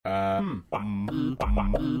Like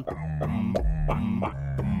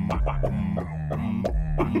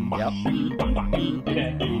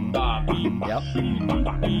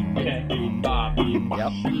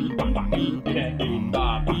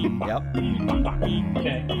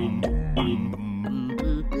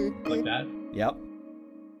that? Yep.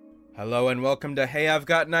 Hello and welcome to Hey, I've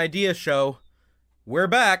Got an Idea show. We're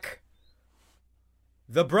back.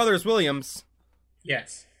 The Brothers Williams.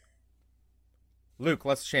 Yes. Luke,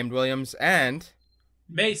 Less Ashamed Williams, and...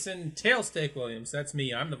 Mason Tailsteak Williams. That's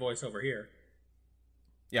me. I'm the voice over here.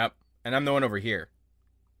 Yep. And I'm the one over here.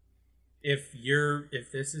 If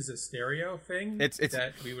this is a stereo thing,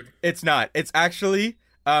 that we would... It's not. It's actually,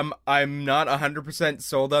 I'm not 100%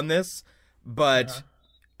 sold on this, but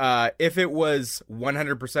if it was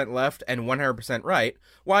 100% left and 100% right,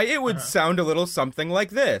 why, it would sound a little something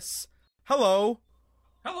like this. Hello.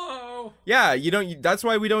 Hello. Yeah, that's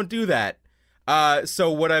why we don't do that.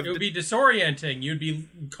 So what It would be disorienting. You'd be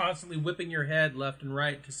constantly whipping your head left and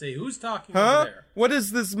right to say, who's talking over there? What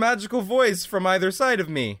is this magical voice from either side of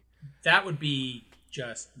me? That would be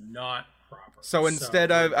just not proper. So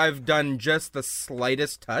instead, I've done just the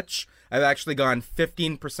slightest touch. I've actually gone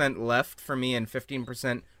 15% left for me and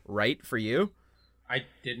 15% right for you. I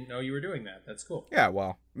didn't know you were doing that. That's cool. Yeah,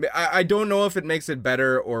 well, I don't know if it makes it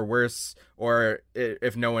better or worse, or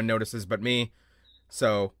if no one notices but me.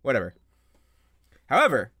 So, whatever.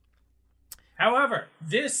 However,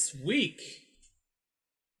 this week,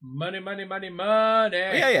 money.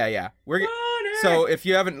 Yeah. Money. So if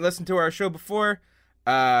you haven't listened to our show before,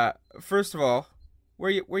 first of all, where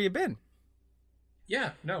you been?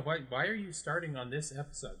 Yeah, no. Why are you starting on this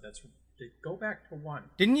episode? Go back to one.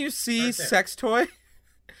 Didn't you see Sex Toy?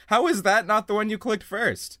 How is that not the one you clicked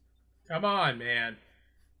first? Come on, man.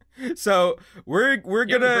 So we're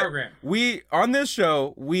gonna on this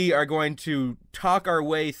show we are going to talk our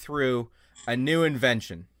way through a new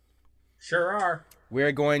invention. Sure are.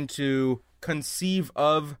 We're going to conceive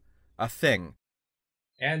of a thing.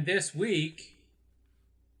 And this week,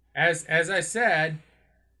 as I said,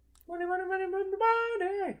 money.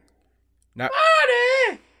 Now,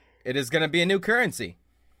 money. It is going to be a new currency.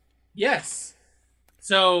 Yes.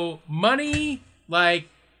 So money, like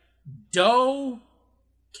dough,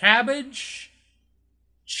 cabbage,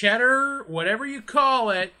 cheddar, whatever you call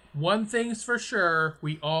it, one thing's for sure,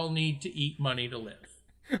 we all need to eat money to live.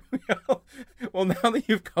 Well, now that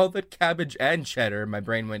you've called it cabbage and cheddar, my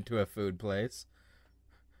brain went to a food place.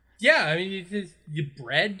 Yeah, I mean, you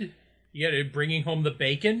bread, you gotta bringing home the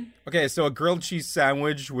bacon. Okay, so a grilled cheese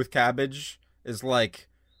sandwich with cabbage is like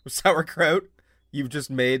sauerkraut. You've just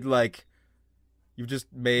made...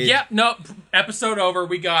 Yeah, no, episode over,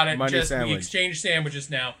 we got it. Money sandwich. We exchange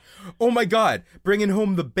sandwiches now. Oh my god, bringing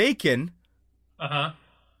home the bacon. Uh-huh.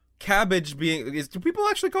 Cabbage being... do people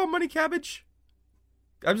actually call money cabbage?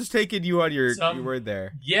 I'm just taking you on your word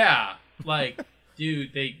there. Yeah, like,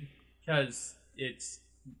 dude, because it's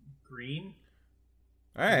green.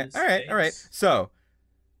 All right. So,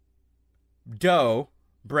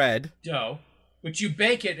 bread. Dough, which you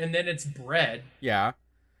bake it and then it's bread. Yeah.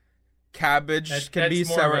 Cabbage can be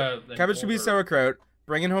sauerkraut.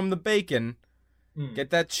 Bringing home the bacon. Get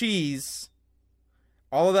that cheese.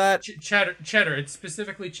 All of that. Cheddar. It's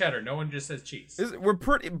specifically cheddar. No one just says cheese. We're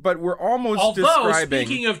almost describing.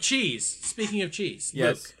 Speaking of cheese. Yes.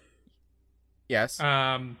 Luke, yes.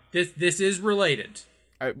 This is related.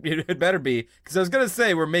 It better be, because I was gonna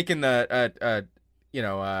say we're making So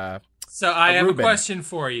I have a question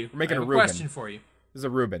for you. We're making a Reuben. Question for you. This is a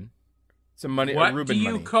Reuben. It's a money. What a Reuben do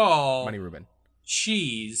you money. call money Reuben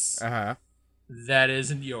cheese? That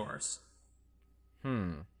isn't yours.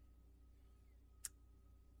 Let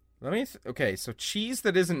me. Okay, so cheese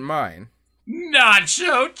that isn't mine.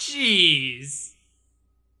 Nacho cheese.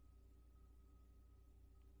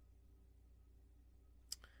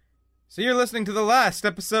 So you're listening to the last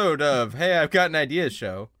episode of Hey, I've Got an Idea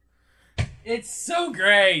show. It's so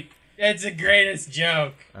great. It's the greatest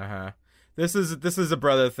joke. This is a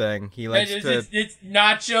brother thing. He likes it's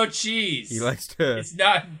nacho cheese. He likes to. It's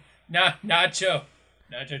not nacho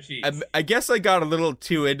cheese. I guess I got a little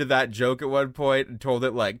too into that joke at one point and told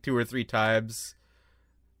it like 2 or 3 times.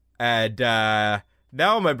 And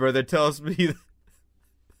now my brother tells me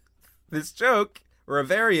this joke, or a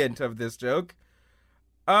variant of this joke.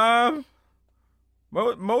 Most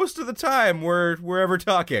of the time we're ever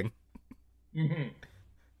talking.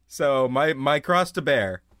 So my cross to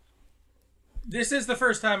bear. This is the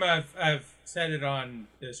first time I've said it on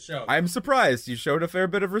this show. I'm surprised. You showed a fair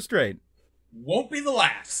bit of restraint. Won't be the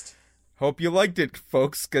last. Hope you liked it,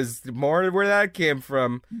 folks, because more where that came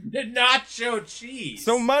from. The nacho cheese.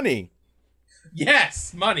 So money.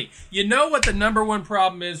 Yes, money. You know what the number one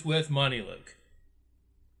problem is with money, Luke?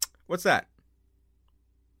 What's that?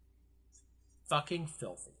 Fucking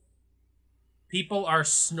filthy. People are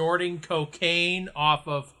snorting cocaine off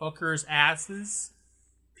of hookers' asses.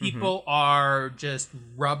 People are just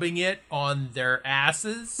rubbing it on their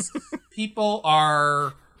asses. People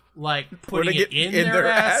are, like, putting it in their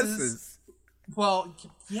asses. Well,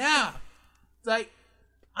 yeah. Like,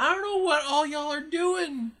 I don't know what all y'all are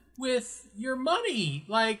doing with your money.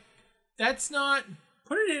 Like, that's not...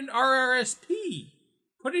 Put it in RRSP.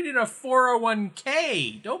 Put it in a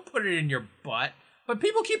 401k. Don't put it in your butt. But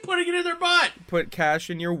people keep putting it in their butt. Put cash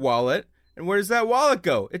in your wallet, and where does that wallet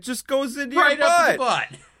go? It just goes into your butt. Right up the butt.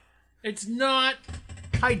 It's not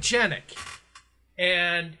hygienic.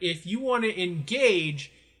 And if you want to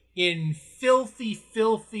engage in filthy,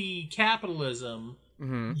 filthy capitalism,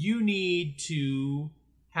 you need to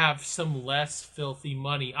have some less filthy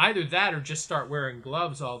money. Either that or just start wearing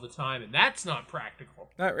gloves all the time, and that's not practical.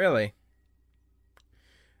 Not really.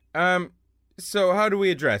 So how do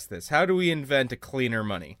we address this? How do we invent a cleaner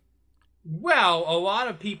money? Well, a lot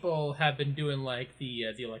of people have been doing like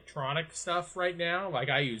the electronic stuff right now. Like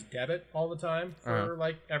I use debit all the time for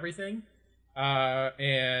like everything,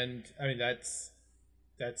 and I mean that's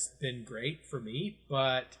been great for me.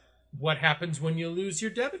 But what happens when you lose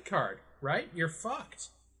your debit card? Right, you're fucked,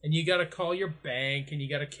 and you got to call your bank, and you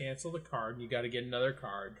got to cancel the card, and you got to get another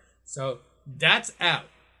card. So that's out.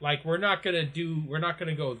 Like we're not gonna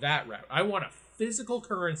go that route. I want a physical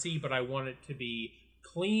currency, but I want it to be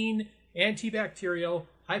clean, antibacterial,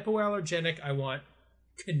 hypoallergenic. I want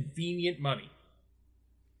convenient money.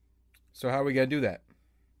 So how are we gonna do that?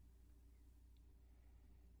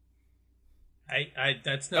 I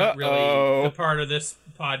that's not really the part of this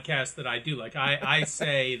podcast that I do. Like I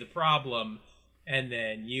say the problem, and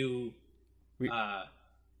then you do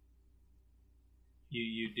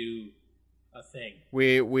a thing.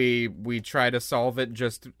 We try to solve it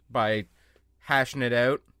just by hashing it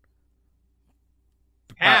out.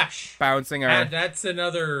 Bouncing our... That's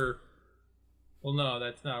another... Well, no,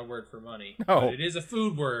 that's not a word for money. No. But it is a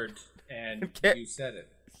food word, and you said it.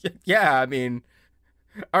 Yeah, I mean...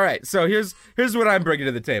 All right, so here's what I'm bringing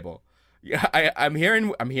to the table. Yeah, I'm hearing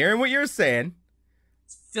what you're saying.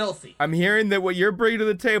 It's filthy. I'm hearing that what you're bringing to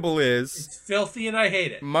the table is... It's filthy, and I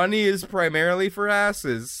hate it. Money is primarily for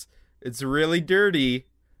asses. It's really dirty.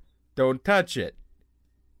 Don't touch it.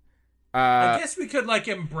 I guess we could, like,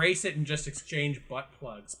 embrace it and just exchange butt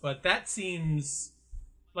plugs, but that seems...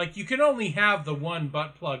 Like, you can only have the one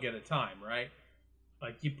butt plug at a time, right?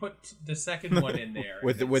 Like, you put the second one in there.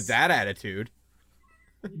 with that attitude.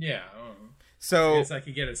 Yeah. So... I guess I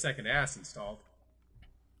could get a second ass installed.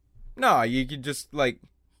 No, you could just, like,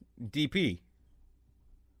 DP.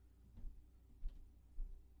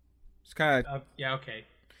 It's kind of... yeah, okay.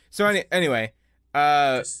 So, anyway...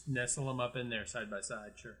 just nestle them up in there side by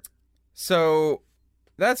side, sure. So,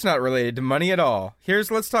 that's not related to money at all.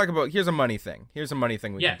 Here's a money thing. Here's a money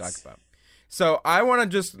thing we can talk about. So, I want to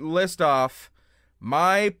just list off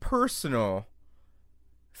my personal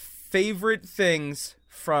favorite things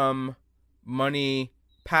from money,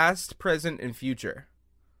 past, present, and future.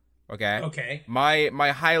 Okay? Okay.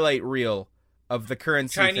 My highlight reel of the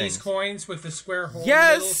currency Chinese things. coins with the square hole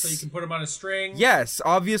yes! in the middle so you can put them on a string. Yes,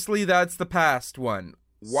 obviously that's the past one.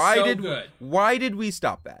 Why did we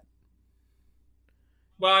stop that?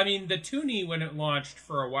 Well, I mean, the toonie, when it launched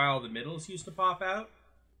for a while, the middles used to pop out.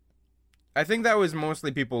 I think that was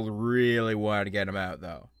mostly people really wanted to get them out,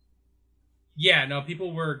 though. Yeah, no,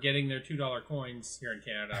 people were getting their $2 coins here in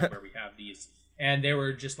Canada, where we have these, and they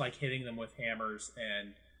were just, like, hitting them with hammers,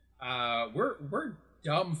 and we're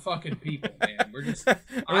dumb fucking people, man. We're just, I'm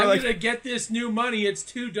gonna get this new money, it's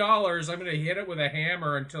 $2, I'm gonna hit it with a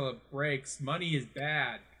hammer until it breaks. Money is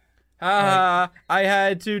bad. I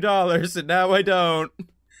had $2 and now I don't.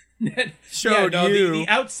 Showed you. The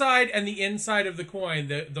outside and the inside of the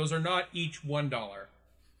coin, those are not each $1.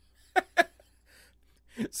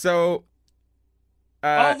 So,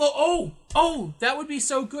 although, that would be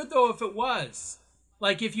so good though if it was.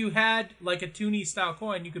 Like if you had like a toonie style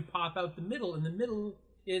coin, you could pop out the middle, and the middle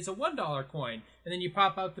is a $1 coin, and then you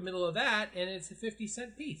pop out the middle of that, and it's a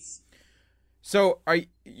 50-cent piece. So, I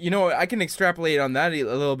can extrapolate on that a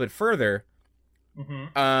little bit further.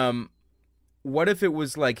 Mm-hmm. What if it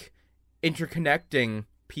was like interconnecting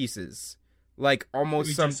pieces, like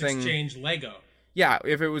almost something? Just exchange Lego. Yeah,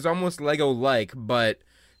 if it was almost Lego-like, but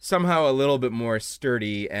somehow a little bit more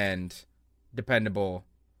sturdy and dependable.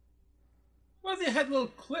 Well, they had little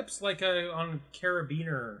clips like on a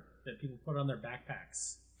carabiner that people put on their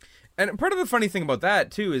backpacks. And part of the funny thing about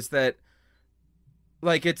that too is that,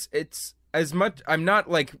 like, it's as much I'm not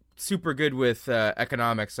like super good with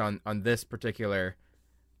economics on this particular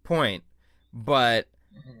point, but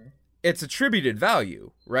it's attributed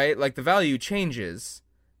value, right? Like the value changes,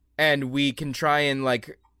 and we can try and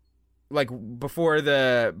like before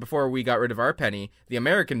we got rid of our penny, the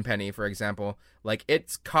American penny, for example, like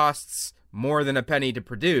it costs more than a penny to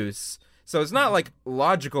produce, so it's not like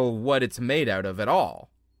logical what it's made out of at all.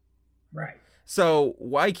 Right. So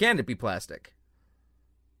why can't it be plastic?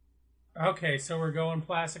 Okay, so we're going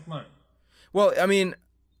plastic money. Well, I mean,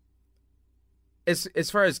 as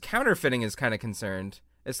far as counterfeiting is kind of concerned,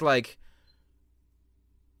 it's like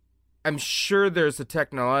I'm sure there's a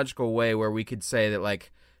technological way where we could say that,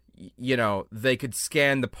 like, you know, they could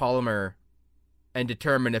scan the polymer and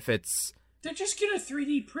determine if it's... They're just gonna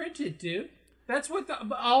 3D print it, dude. That's what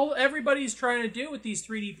everybody's trying to do with these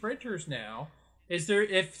 3D printers now. Is there,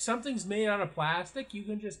 if something's made out of plastic, you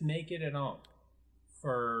can just make it at home.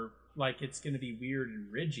 For, like, it's gonna be weird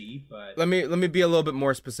and ridgy, but... Let me be a little bit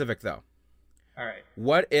more specific, though. All right.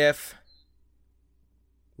 What if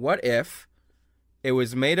it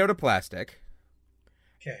was made out of plastic?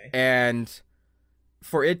 Okay. And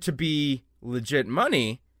for it to be legit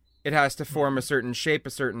money, it has to form a certain shape, a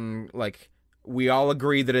certain, like, we all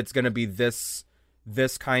agree that it's going to be this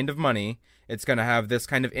kind of money. It's going to have this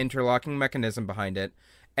kind of interlocking mechanism behind it.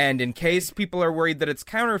 And in case people are worried that it's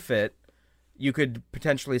counterfeit, you could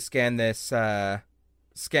potentially scan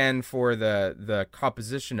for the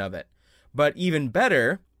composition of it. But even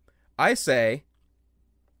better, I say,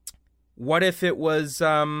 what if it was,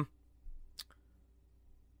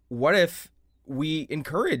 what if we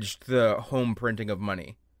encouraged the home printing of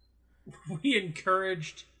money? We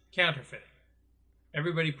encouraged counterfeiting.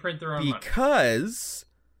 Everybody print their own money. Because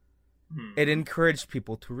it encouraged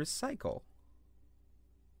people to recycle.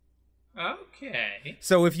 Okay.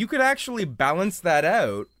 So if you could actually balance that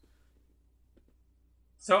out...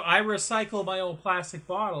 So I recycle my old plastic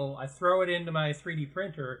bottle, I throw it into my 3D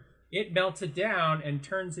printer, it melts it down and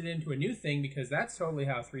turns it into a new thing, because that's totally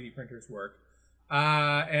how 3D printers work.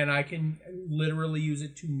 And I can literally use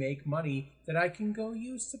it to make money that I can go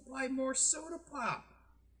use to buy more soda pop.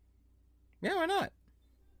 Yeah, why not?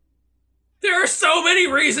 There are so many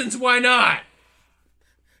reasons why not.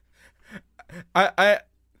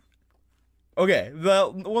 Okay,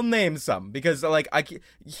 we'll name some, because, like,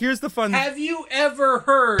 here's the fun... Have you ever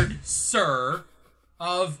heard, sir,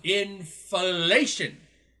 of inflation?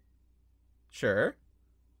 Sure.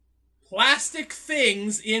 Plastic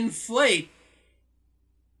things inflate.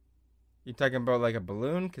 You talking about, like, a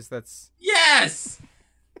balloon? Because that's... Yes!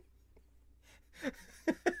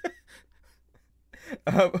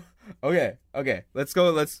 Okay. Let's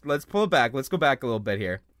pull it back. Let's go back a little bit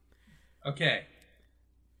here. Okay.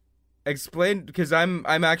 Explain, because I'm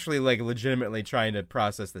actually, like, legitimately trying to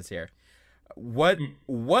process this here.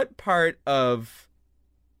 What part of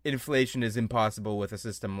inflation is impossible with a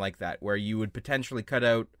system like that, where you would potentially cut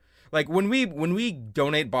out, like, when we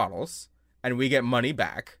donate bottles and we get money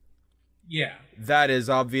back? Yeah. That is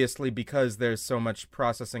obviously because there's so much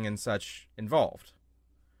processing and such involved.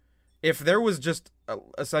 If there was just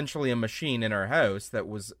essentially a machine in our house that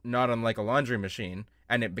was not unlike a laundry machine,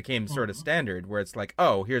 and it became sort of standard, where it's like,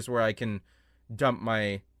 oh, here's where I can dump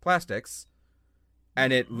my plastics,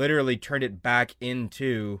 and it literally turned it back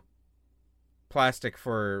into plastic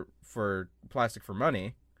for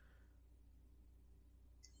money.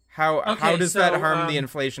 How does that harm the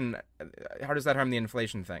inflation? How does that harm the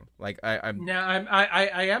inflation thing? Like, I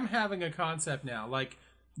am having a concept now. Like,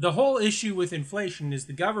 the whole issue with inflation is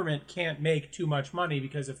the government can't make too much money,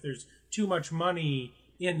 because if there's too much money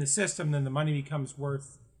in the system, then the money becomes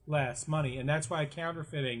worth less money, and that's why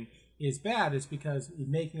counterfeiting is bad. Is because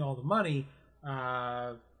in making all the money,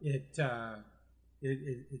 it's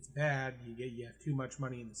bad. You have too much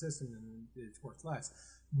money in the system, and it's worth less.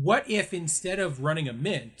 What if instead of running a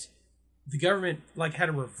mint, the government like had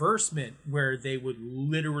a reverse mint where they would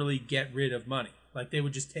literally get rid of money? Like, they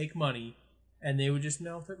would just take money and they would just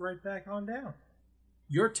melt it right back on down.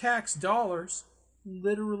 Your tax dollars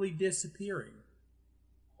literally disappearing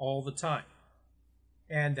all the time.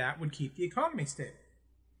 And that would keep the economy stable.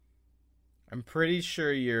 I'm pretty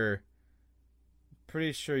sure you're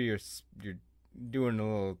doing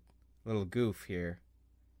a little goof here.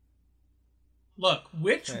 Look,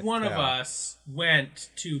 which one of us went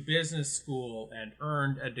to business school and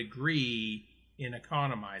earned a degree in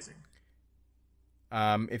economizing?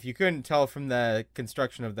 If you couldn't tell from the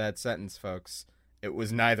construction of that sentence, folks, it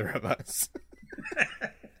was neither of us.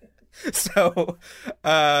 So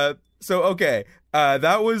okay.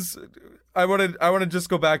 That was. I want to just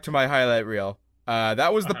go back to my highlight reel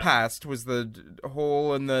That was the past, was the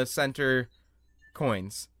hole in the center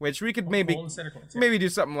coins, which we could maybe do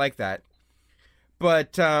something like that.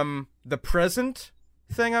 But the present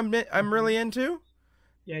thing I'm really into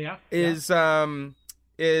is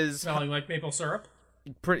smelling like maple syrup.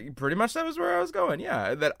 Pretty much that was where I was going.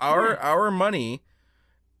 Yeah, that our money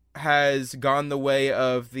has gone the way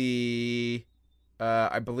of the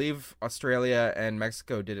I believe Australia and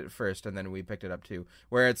Mexico did it first, and then we picked it up too.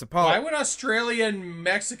 Where it's a Why would Australia and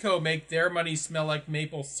Mexico make their money smell like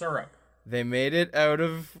maple syrup? They made it out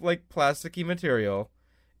of like plasticky material.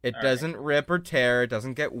 It doesn't rip or tear. It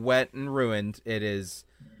doesn't get wet and ruined. It is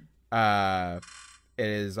all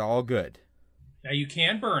good. Now you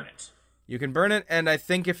can burn it. You can burn it, and I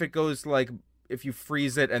think if it goes like if you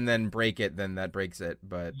freeze it and then break it, then that breaks it.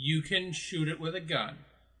 But you can shoot it with a gun.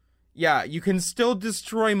 Yeah, you can still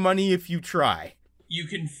destroy money if you try. You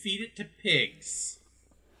can feed it to pigs.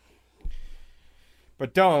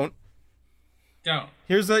 But don't. Don't.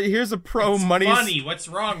 Here's a pro it's money. Funny. What's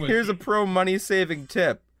wrong with Here's you? a pro money saving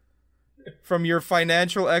tip from your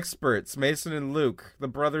financial experts, Mason and Luke, the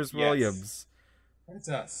brothers Williams. That's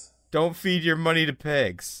us. Don't feed your money to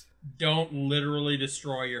pigs. Don't literally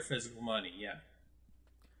destroy your physical money. Yeah.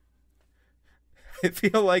 I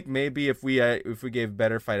feel like maybe if we gave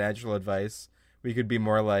better financial advice, we could be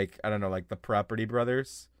more like, I don't know, like the Property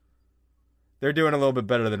Brothers. They're doing a little bit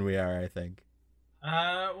better than we are, I think.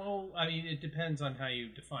 Well, I mean, it depends on how you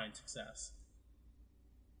define success.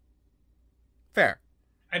 Fair.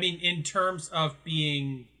 I mean, in terms of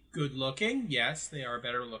being good looking, yes, they are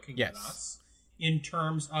better looking than us. In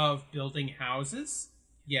terms of building houses,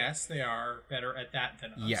 yes, they are better at that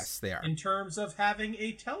than us. Yes, they are. In terms of having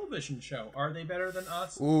a television show, are they better than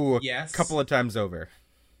us? Ooh, yes. A couple of times over.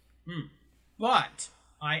 But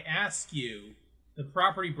I ask you, the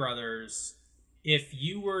Property Brothers, if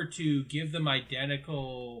you were to give them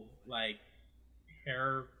identical, like,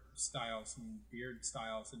 hairstyles and beard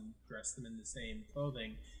styles and dress them in the same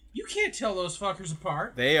clothing, you can't tell those fuckers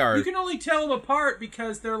apart. They are. You can only tell them apart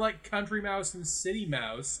because they're like Country Mouse and City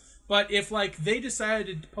Mouse. But if, like, they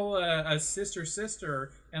decided to pull a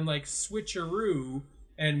sister and, like, switcheroo,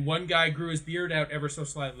 and one guy grew his beard out ever so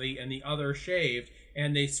slightly and the other shaved,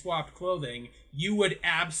 and they swapped clothing, you would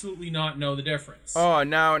absolutely not know the difference. Oh,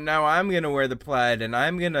 now I'm going to wear the plaid, and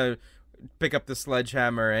I'm going to pick up the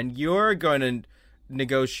sledgehammer, and you're going to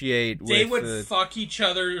negotiate with... They would fuck each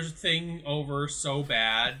other's thing over so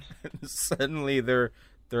bad. Suddenly they're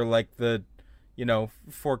like the,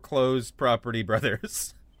 foreclosed Property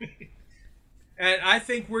Brothers. And I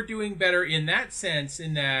think we're doing better in that sense,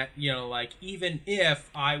 in that, like, even if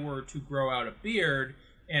I were to grow out a beard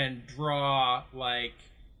and draw, like,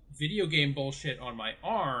 video game bullshit on my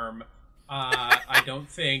arm, I don't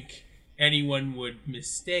think anyone would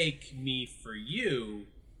mistake me for you,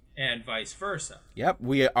 and vice versa. Yep,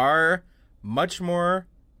 we are much more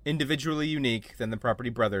individually unique than the Property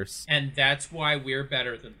Brothers. And that's why we're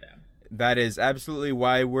better than them. That is absolutely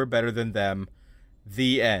why we're better than them.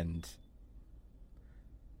 The end.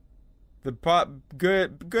 The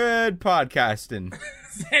good podcasting.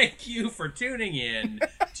 Thank you for tuning in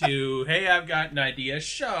to Hey, I've Got an Idea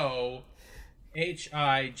show,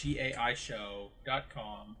 HIGAI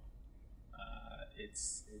show.com.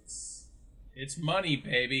 It's money,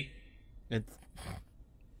 baby.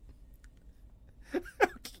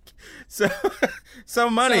 So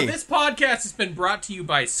money. So this podcast has been brought to you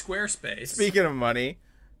by Squarespace. Speaking of money.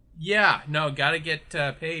 Yeah, no, gotta get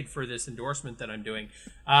paid for this endorsement that I'm doing.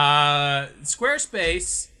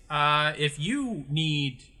 Squarespace, if you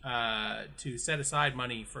need to set aside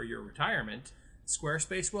money for your retirement,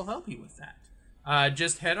 Squarespace will help you with that.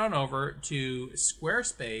 Just head on over to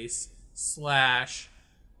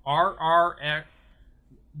Squarespace/RRX.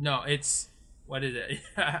 No, it's, what is it?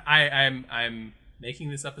 I'm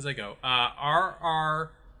making this up as I go.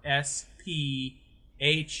 RRSPHIGAI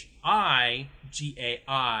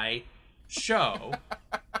show,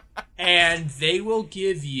 and they will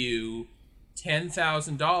give you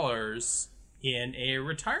 $10,000 in a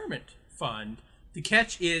retirement fund. The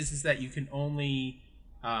catch is that you can only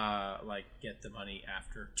get the money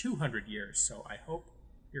after 200 years. So I hope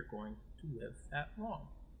you're going to live that long.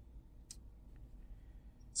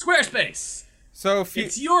 Squarespace. So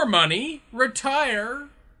it's your money. Retire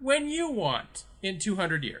when you want in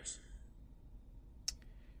 200 years.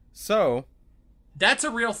 So that's a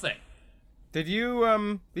real thing. Did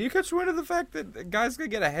you catch wind of the fact that a guy's gonna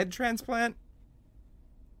get a head transplant?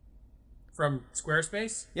 From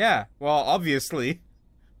Squarespace? Yeah. Well, obviously.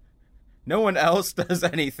 No one else does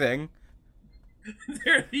anything.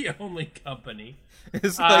 They're the only company.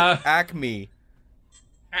 It's like Acme.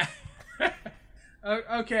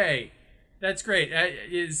 Okay, that's great.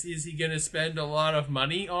 Is he going to spend a lot of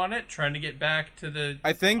money on it, trying to get back to the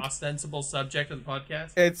I think ostensible subject of the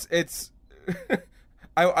podcast? it's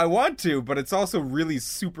I want to, but it's also really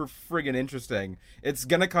super friggin' interesting. It's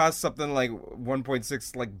gonna cost something like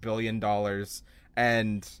 1.6 like $billion,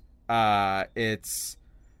 and it's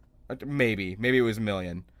maybe it was a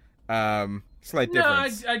million. Slight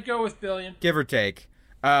difference. No, I'd go with billion, give or take.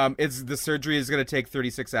 It's the surgery is gonna take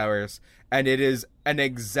 36 hours, and it is an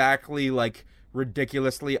exactly like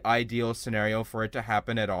ridiculously ideal scenario for it to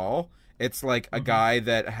happen at all. It's like a guy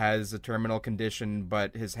that has a terminal condition,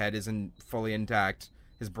 but his head isn't fully intact.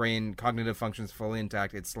 His brain, cognitive functions fully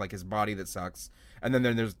intact. It's like his body that sucks. And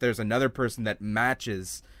then there's another person that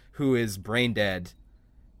matches who is brain dead.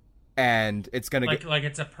 And it's gonna like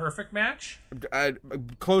it's a perfect match.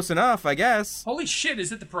 Close enough, I guess. Holy shit!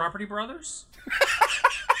 Is it the Property Brothers?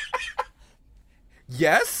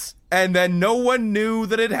 Yes, and then no one knew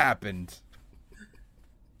that it happened.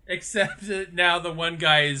 Except that now the one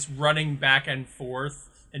guy is running back and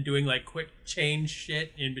forth and doing like quick change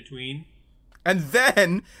shit in between. And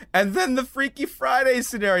then the Freaky Friday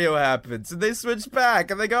scenario happens, and they switch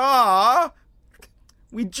back, and they go, "Aw,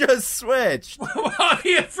 we just switched." Well,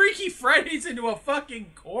 yeah, Freaky Friday's into a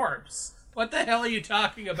fucking corpse. What the hell are you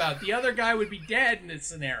talking about? The other guy would be dead in this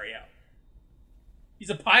scenario.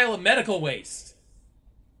 He's a pile of medical waste.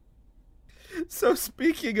 So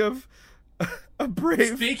speaking of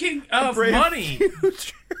Speaking of money,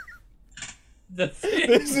 future, this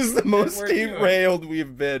is the most derailed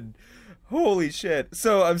we've been. Holy shit.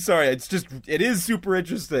 So, I'm sorry, it is super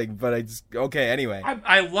interesting, but okay, anyway.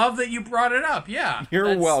 I love that you brought it up, yeah.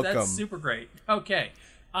 You're welcome. That's super great. Okay.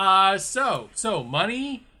 So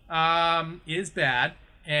money, is bad,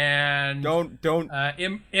 and... Don't...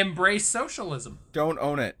 embrace socialism. Don't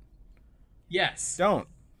own it. Yes. Don't.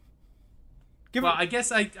 I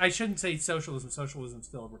guess I shouldn't say socialism. Socialism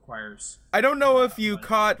still requires... I don't know if you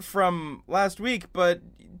caught from last week, but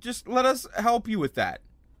just let us help you with that.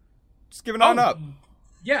 Just give it on up.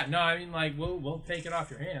 Yeah, no, I mean, like, we'll take it off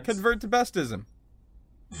your hands. Convert to bestism.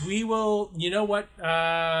 We will, you know what,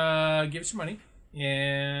 give us your money,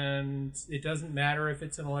 and it doesn't matter if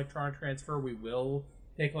it's an electronic transfer. We will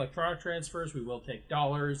take electronic transfers. We will take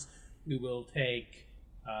dollars. We will take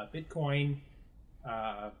Bitcoin.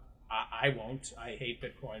 I won't. I hate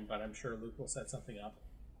Bitcoin, but I'm sure Luke will set something up.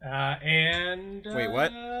 And wait,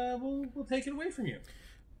 what? We'll take it away from you.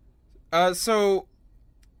 So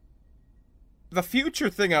the future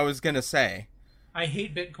thing I was gonna say. I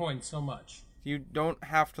hate Bitcoin so much. You don't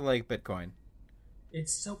have to like Bitcoin.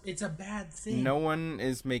 It's a bad thing. No one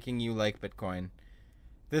is making you like Bitcoin.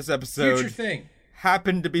 This episode future thing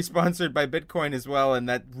happened to be sponsored by Bitcoin as well, and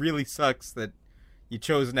that really sucks that you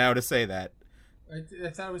chose now to say that. I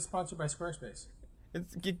thought it was sponsored by Squarespace.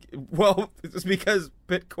 It's because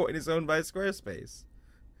Bitcoin is owned by Squarespace.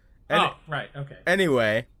 Right, okay.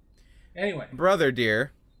 Anyway. Brother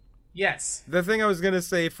dear. Yes. The thing I was going to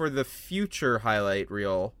say for the future highlight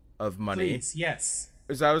reel of money. Please, yes.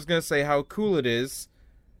 Is I was going to say how cool it is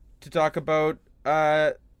to talk about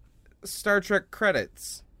Star Trek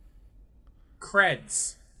credits.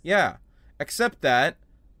 Creds. Yeah. Except that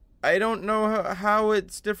I don't know how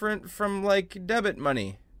it's different from, like, debit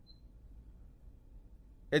money.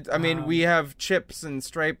 I mean, we have chips and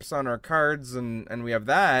stripes on our cards, and we have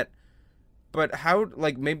that. But how,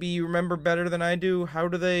 like, maybe you remember better than I do. How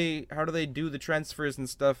do they do the transfers and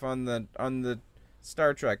stuff on the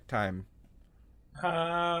Star Trek time?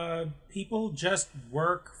 People just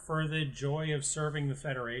work for the joy of serving the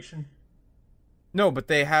Federation. No, but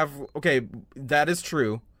they have... Okay, that is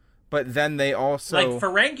true. But then they also... Like,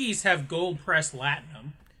 Ferengis have gold press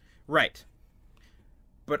latinum. Right.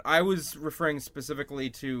 But I was referring specifically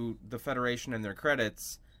to the Federation and their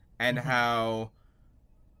credits, and how...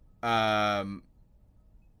 I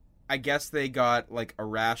guess they got, like, a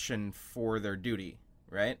ration for their duty,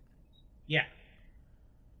 right? Yeah.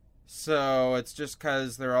 So it's just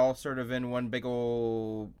because they're all sort of in one big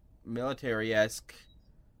ol' military-esque...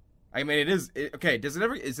 I mean, okay, is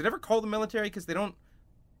it ever called the military? Because they don't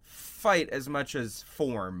fight as much as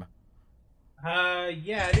form.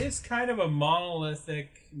 Yeah, it is kind of a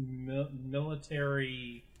monolithic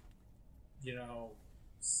military,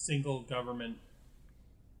 single government.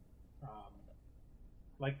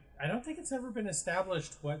 I don't think it's ever been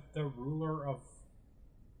established what the ruler of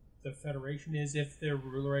the Federation is, if the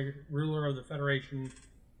ruler of the Federation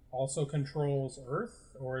also controls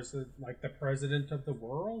Earth, or is it like the president of the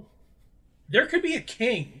world? There could be a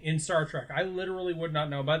king in Star Trek. I literally would not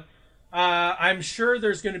know, but I'm sure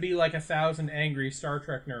there's going to be like 1,000 angry Star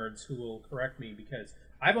Trek nerds who will correct me, because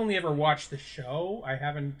I've only ever watched the show. I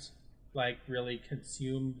haven't like really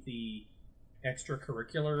consumed the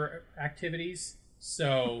extracurricular activities.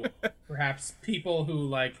 So perhaps people who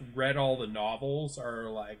like read all the novels are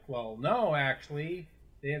like, well, no, actually,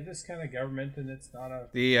 they have this kind of government, and it's not a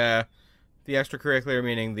the extracurricular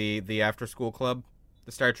meaning the after school club,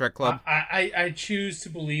 the Star Trek club. I choose to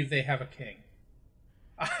believe they have a king.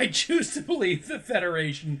 I choose to believe the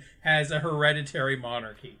Federation has a hereditary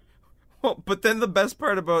monarchy. Well, but then the best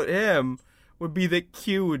part about him would be that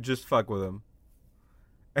Q would just fuck with him.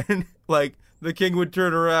 And, like, the king would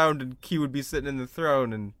turn around and Q would be sitting in the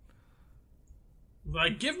throne and...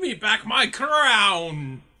 Like, give me back my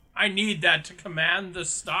crown! I need that to command the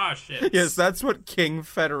starships. Yes, that's what King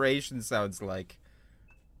Federation sounds like.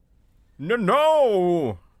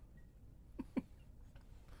 No!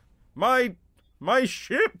 My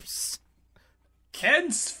ships!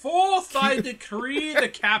 Henceforth I decree the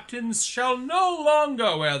captains shall no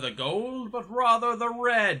longer wear the gold, but rather the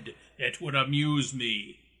red. It would amuse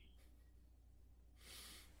me.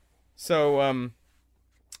 So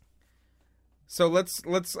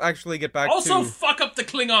let's actually get back also, to... fuck up the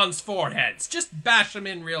Klingons' foreheads. Just bash them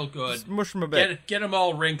in real good. Just mush them a bit. Get them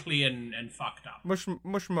all wrinkly and fucked up. Mush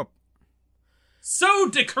them up. So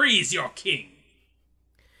decrees your king.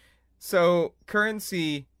 So,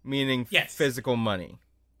 currency meaning physical money.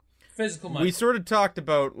 Physical money. We sort of talked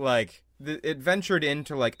about, like, it ventured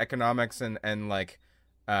into, like, economics and like,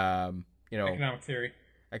 Economic theory.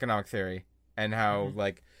 And how,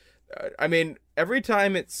 like, I mean, every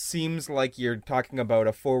time it seems like you're talking about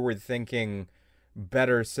a forward-thinking,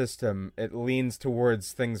 better system, it leans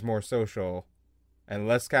towards things more social and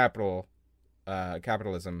less capitalism.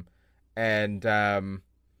 And,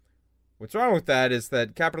 what's wrong with that is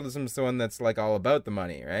that capitalism's the one that's, like, all about the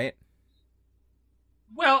money, right?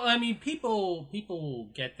 Well, I mean, people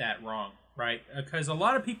get that wrong, right? Because a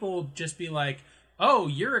lot of people just be like, oh,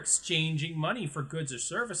 you're exchanging money for goods or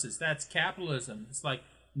services. That's capitalism. It's like,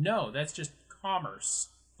 no, that's just commerce.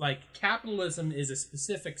 Like, capitalism is a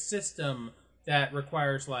specific system that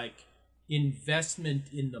requires, like, investment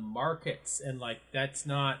in the markets. And, like, that's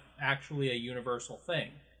not actually a universal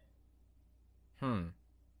thing.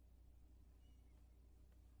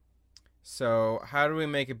 So, how do we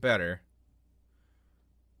make it better?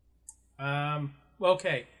 Well,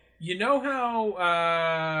 okay. You know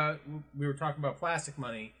how we were talking about plastic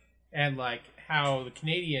money and, like, how the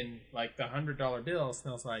Canadian, like, the $100 bill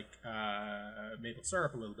smells like maple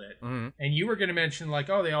syrup a little bit. Mm-hmm. And you were going to mention, like,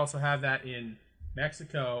 oh, they also have that in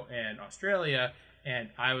Mexico and Australia. And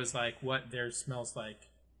I was like, what? Theirs smells like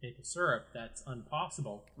maple syrup. That's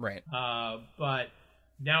impossible. Right. But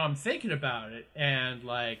now I'm thinking about it, and,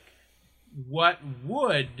 like, what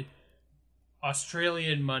would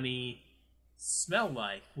Australian money smell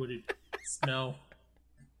like? Would it smell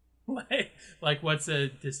like what's a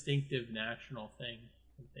distinctive national thing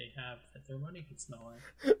that they have that their money could smell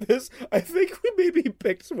like? I think we maybe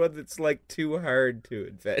picked one that's, like, too hard to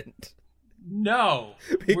invent. No,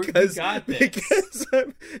 because we got this. Because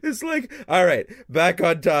it's like, all right, back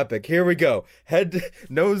on topic. Here we go.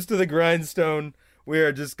 Nose to the grindstone. We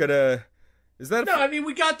are just gonna. Is that no? I mean,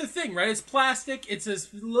 we got the thing, right? It's plastic. It's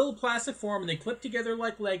this little plastic form, and they clip together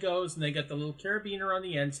like Legos, and they got the little carabiner on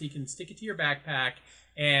the end, so you can stick it to your backpack,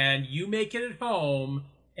 and you make it at home,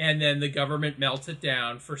 and then the government melts it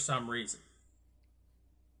down for some reason.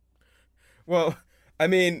 Well, I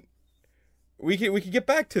mean, we could get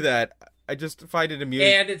back to that. I just find it amusing.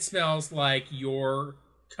 And it smells like your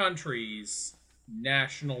country's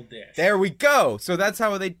national dish. There we go. So that's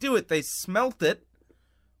how they do it. They smelt it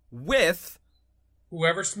with...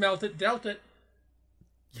 Whoever smelt it, dealt it.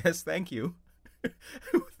 Yes, thank you.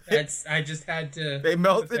 I just had to... They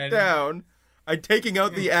melt it down. I'm taking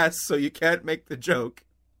out the S so you can't make the joke.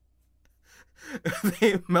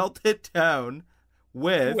 They melt it down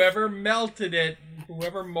with... Whoever melted it,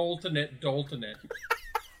 whoever molten it, dolten it.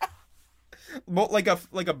 Like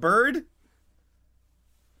a bird?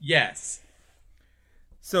 Yes.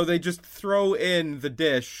 So they just throw in the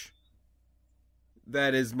dish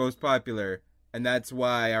that is most popular, and that's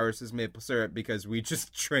why ours is maple syrup, because we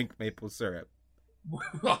just drink maple syrup.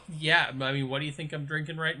 Well, yeah, I mean, what do you think I'm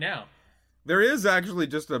drinking right now? There is actually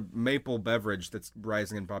just a maple beverage that's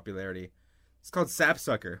rising in popularity. It's called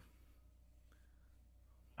Sapsucker.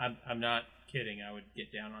 I'm not kidding. I would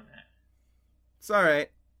get down on that. It's all right.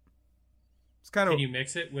 It's kind of. Can you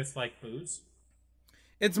mix it with, like, booze?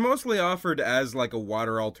 It's mostly offered as, like, a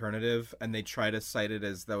water alternative, and they try to cite it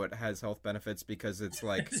as though it has health benefits because it's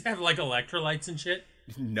like... Does it have, like, electrolytes and shit?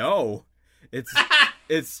 No.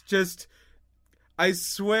 It's just... I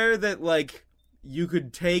swear that, like, you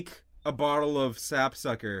could take a bottle of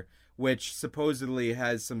sapsucker, which supposedly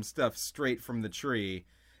has some stuff straight from the tree,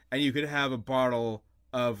 and you could have a bottle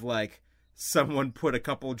of, like, someone put a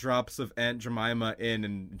couple drops of Aunt Jemima in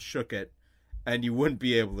and shook it, and you wouldn't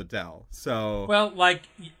be able to tell. So, well, like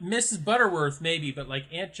Mrs. Butterworth maybe, but like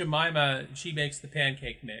Aunt Jemima, she makes the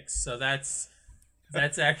pancake mix, so that's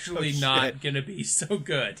actually not gonna be so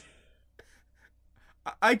good.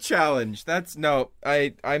 I challenge.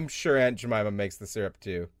 I'm sure Aunt Jemima makes the syrup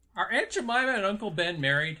too. Are Aunt Jemima and Uncle Ben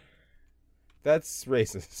married? That's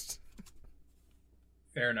racist.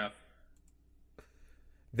 Fair enough.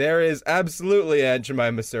 There is absolutely Aunt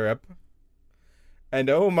Jemima syrup. And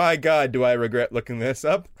oh my god, do I regret looking this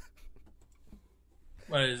up.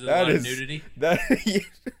 What is it, a lot of nudity?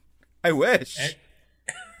 I wish.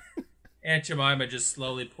 Aunt Jemima just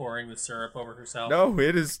slowly pouring the syrup over herself. No,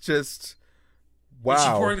 it is just... Wow. Is she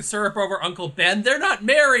pouring the syrup over Uncle Ben? They're not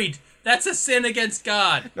married! That's a sin against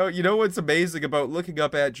God! No, you know what's amazing about looking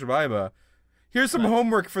up Aunt Jemima? Here's some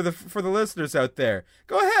homework for the listeners out there.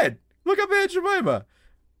 Go ahead, look up Aunt Jemima.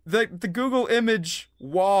 The Google image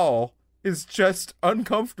wall is just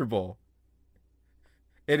uncomfortable.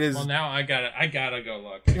 It is. Well, now I gotta go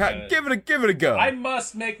look. Give it a go. I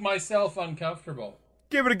must make myself uncomfortable.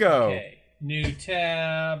 Give it a go. Okay, new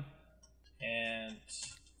tab, and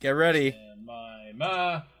get ready.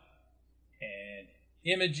 Jemima, and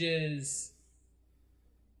images.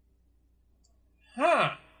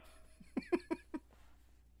 Huh.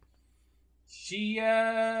 She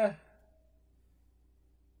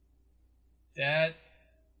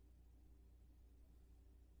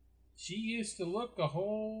she used to look a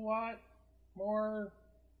whole lot more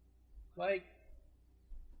like...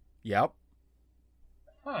 Yep.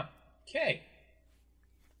 Huh. Okay.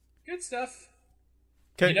 Good stuff.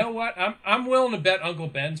 Kay. You know what? I'm willing to bet Uncle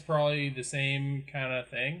Ben's probably the same kind of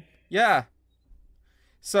thing. Yeah.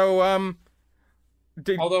 So,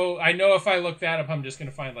 although I know if I look that up, I'm just going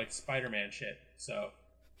to find like Spider-Man shit. So,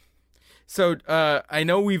 I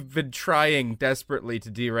know we've been trying desperately to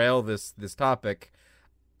derail this topic.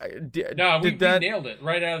 We nailed it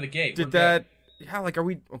right out of the gate. Are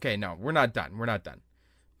we... Okay, no, we're not done.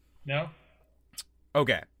 No?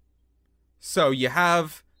 Okay. So you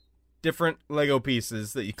have different Lego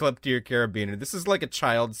pieces that you clip to your carabiner. This is like a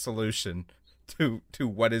child's solution to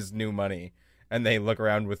what is new money. And they look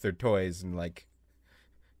around with their toys and like,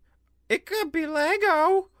 it could be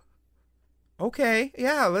Lego. Okay,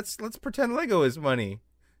 yeah, let's pretend Lego is money.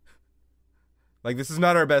 Like, this is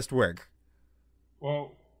not our best work.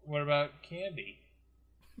 Well, what about candy?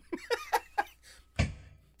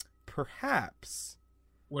 Perhaps.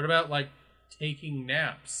 What about, like, taking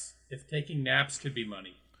naps? If taking naps could be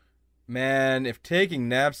money. Man, if taking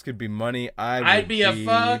naps could be money, I'd be a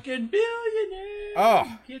fucking billionaire. Oh. Are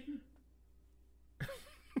you kidding?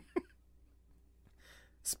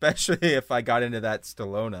 Especially if I got into that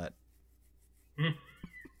Stallone nut.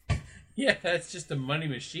 Yeah, that's just a money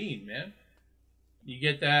machine, man. You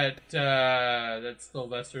get that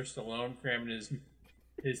Sylvester Stallone cramming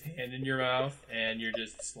his hand in your mouth, and you're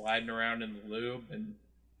just sliding around in the lube and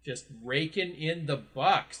just raking in the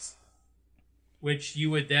bucks, which you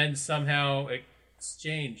would then somehow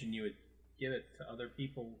exchange, and you would give it to other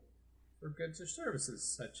people for goods or services,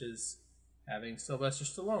 such as having Sylvester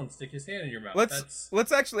Stallone stick his hand in your mouth.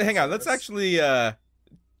 Let's actually hang on. Let's actually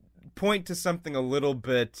point to something a little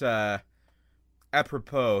bit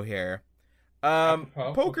apropos here.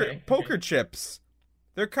 Poker chips.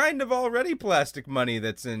 They're kind of already plastic money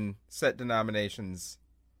that's in set denominations.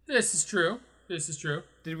 This is true.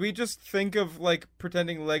 Did we just think of, like,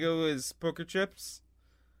 pretending Lego is poker chips?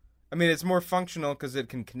 I mean, it's more functional because it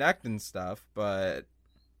can connect and stuff, but...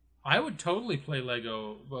 I would totally play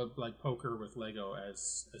Lego, like poker with Lego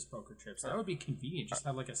as poker chips. That would be convenient. Just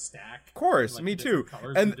have like a stack. Of course, like, me too.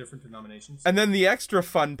 Colors and different denominations. And then the extra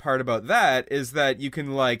fun part about that is that you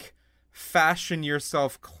can like fashion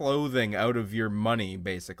yourself clothing out of your money.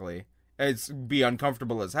 Basically, it's be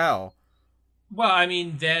uncomfortable as hell. Well, I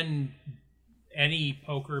mean, then any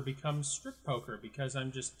poker becomes strip poker because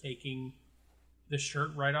I'm just taking the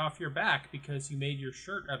shirt right off your back because you made your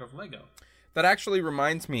shirt out of Lego. That actually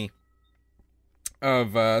reminds me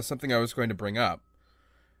of something I was going to bring up.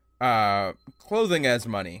 Clothing as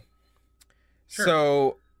money. Sure.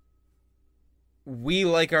 So, we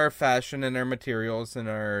like our fashion and our materials and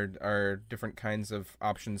our different kinds of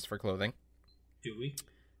options for clothing. Do we?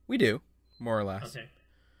 We do, more or less. Okay.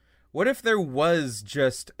 What if there was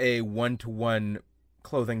just a one-to-one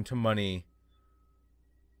clothing to money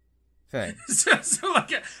thing? so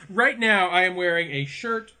like, right now I am wearing a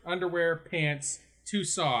shirt, underwear, pants, 2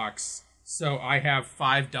 socks, so I have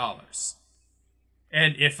 $5.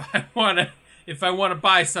 And if I wanna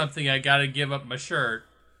buy something, I gotta give up my shirt,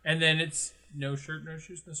 and then it's no shirt, no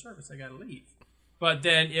shoes, no service. I gotta leave. But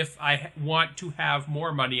then if I want to have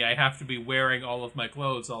more money, I have to be wearing all of my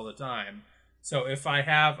clothes all the time. So if I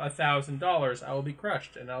have $1,000, I will be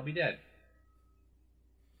crushed and I'll be dead.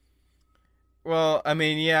 Well, I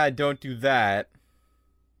mean, yeah, don't do that.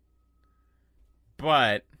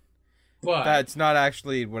 But that's not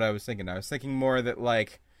actually what I was thinking. I was thinking more that,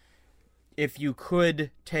 like, if you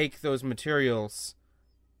could take those materials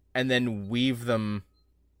and then weave them,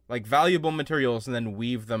 like valuable materials, and then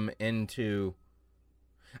weave them into...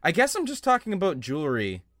 I guess I'm just talking about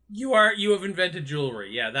jewelry. You have invented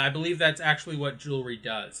jewelry. Yeah, I believe that's actually what jewelry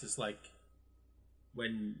does. Is like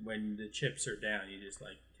when the chips are down, you just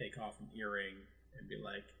like take off an earring and be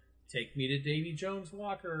like, "Take me to Davy Jones'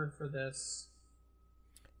 locker for this."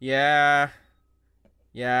 Yeah,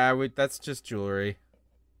 that's just jewelry.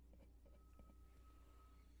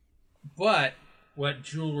 But what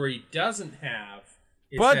jewelry doesn't have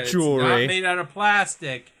is but that jewelry. It's not made out of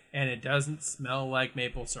plastic and it doesn't smell like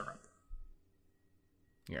maple syrup.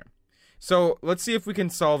 Yeah. So let's see if we can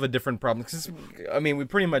solve a different problem. 'Cause, I mean, we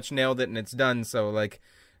pretty much nailed it and it's done. So, like,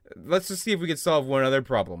 let's just see if we can solve one other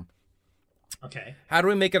problem. Okay. How do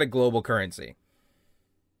we make it a global currency?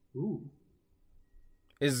 Ooh.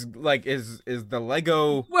 Is the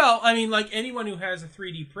Lego... Well, I mean, like, anyone who has a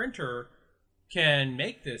 3D printer can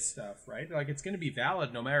make this stuff, right? Like, it's going to be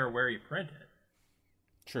valid no matter where you print it.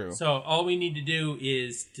 True. So all we need to do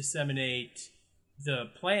is disseminate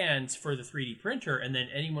the plans for the 3D printer, and then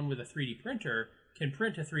anyone with a 3D printer can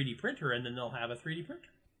print a 3D printer, and then they'll have a 3D printer.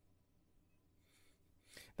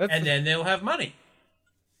 Then they'll have money.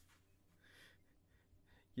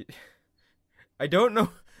 I don't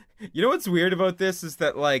know. You know what's weird about this is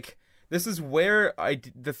that, like, this is where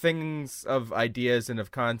the things of ideas and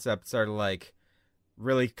of concepts are, like,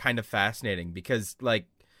 really kind of fascinating. Because, like,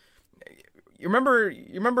 you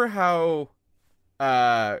remember how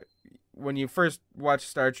when you first watch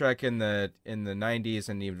Star Trek in the 90s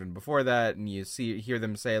and even before that, and you hear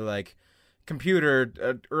them say, like,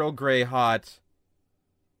 computer, Earl Grey hot,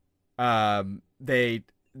 Earl Grey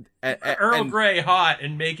hot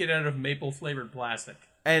and make it out of maple flavored plastic.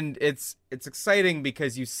 And it's exciting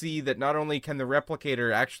because you see that not only can the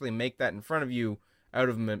replicator actually make that in front of you out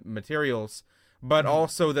of materials, but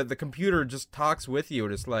also that the computer just talks with you.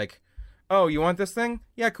 It's like, oh, you want this thing?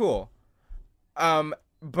 Yeah, cool.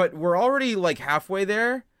 But we're already, like, halfway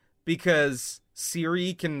there because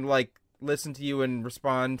Siri can, like, listen to you and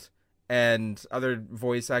respond, and other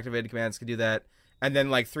voice-activated commands can do that. And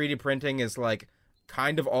then, like, 3D printing is, like,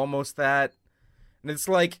 kind of almost that. And it's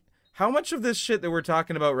like, how much of this shit that we're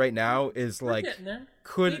talking about right now is, like,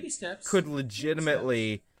 could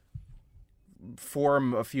legitimately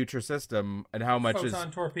form a future system, and how much Photon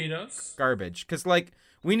is torpedoes, garbage? Because, like,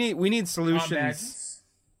 we need solutions.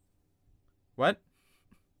 What?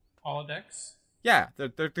 Holodecks. Yeah,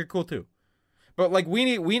 they're cool too. But, like, we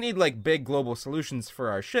need like big global solutions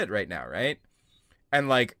for our shit right now, right? And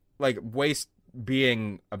like waste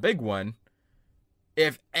being a big one.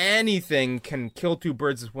 If anything can kill two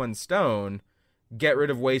birds with one stone, get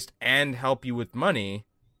rid of waste and help you with money,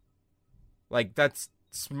 like, that's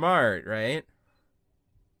smart, right?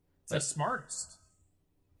 It's the smartest.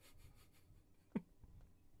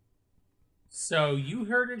 So you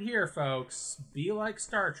heard it here, folks. Be like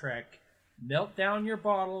Star Trek. Melt down your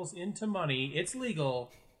bottles into money. It's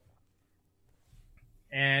legal.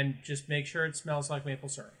 And just make sure it smells like maple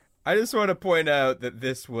syrup. I just want to point out that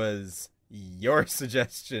this was your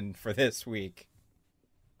suggestion for this week.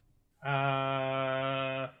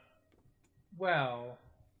 Well,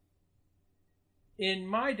 in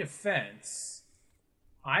my defense,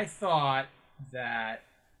 I thought that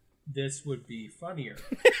this would be funnier.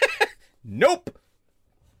 Nope.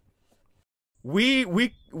 We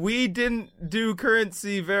didn't do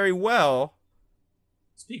currency very well.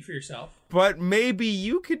 Speak for yourself. But maybe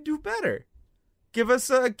you could do better. Give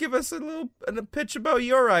us a little pitch about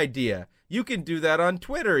your idea. You can do that on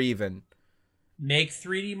Twitter even. Make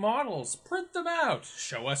 3D models, print them out,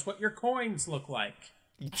 show us what your coins look like.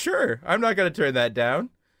 Sure, I'm not going to turn that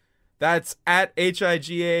down. That's at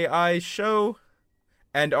HIGAI show.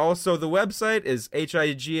 And also the website is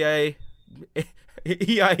HIGAEIEIO.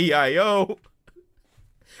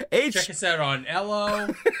 Check us out on Ello.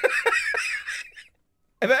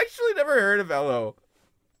 I've actually never heard of Ello.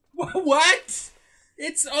 What?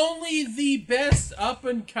 It's only the best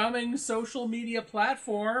up-and-coming social media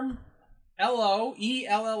platform. Ello,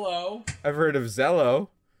 E-L-L-O. I've heard of Zello.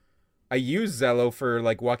 I use Zello for,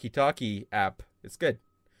 like, walkie-talkie app. It's good.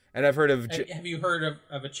 And I've heard of... Have you heard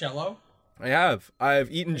of a cello? I have.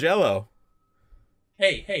 I've eaten Jell-O.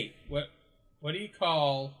 Hey, what do you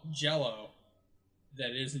call Jell-O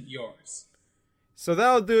that isn't yours? So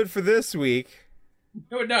that'll do it for this week.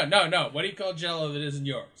 No. What do you call Jell-O that isn't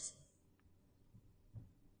yours?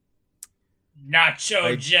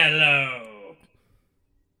 Nacho Jell-O.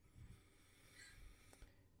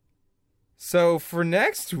 So for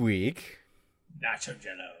next week, Nacho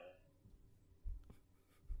Jell-O.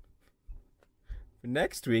 For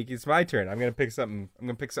next week, it's my turn. I'm gonna pick something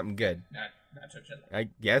good. Nacho Jell-O. I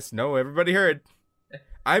guess no. Everybody heard.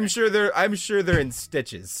 I'm sure they're in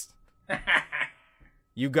stitches.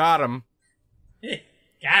 You got them.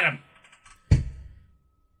 Got him.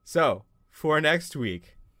 So for next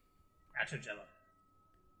week, Nacho Jell-O.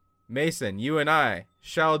 Mason, you and I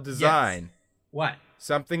shall design What?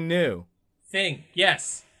 something new. Thing.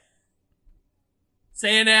 Yes.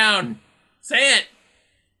 Say it down. Say it.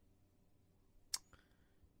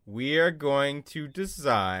 We are going to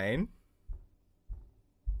design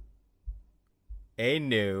a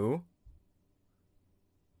new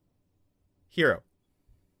hero.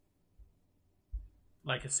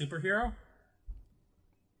 Like a superhero?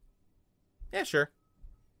 Yeah, sure.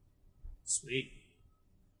 Sweet.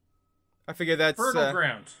 I figure that's Fertile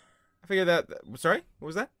ground. I figure that. Sorry, what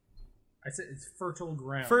was that? I said it's fertile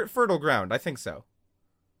ground. Fertile ground. I think so.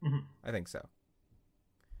 Mm-hmm. I think so.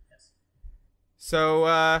 Yes.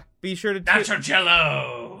 So be sure to Nacho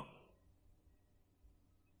Jell-O.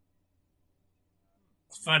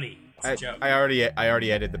 It's funny. It's a joke. I already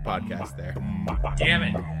edited the podcast there. Damn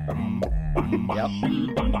it. Yep.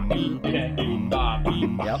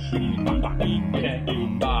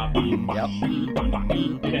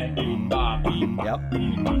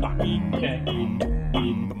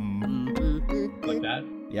 Like that?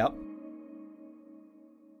 Yep.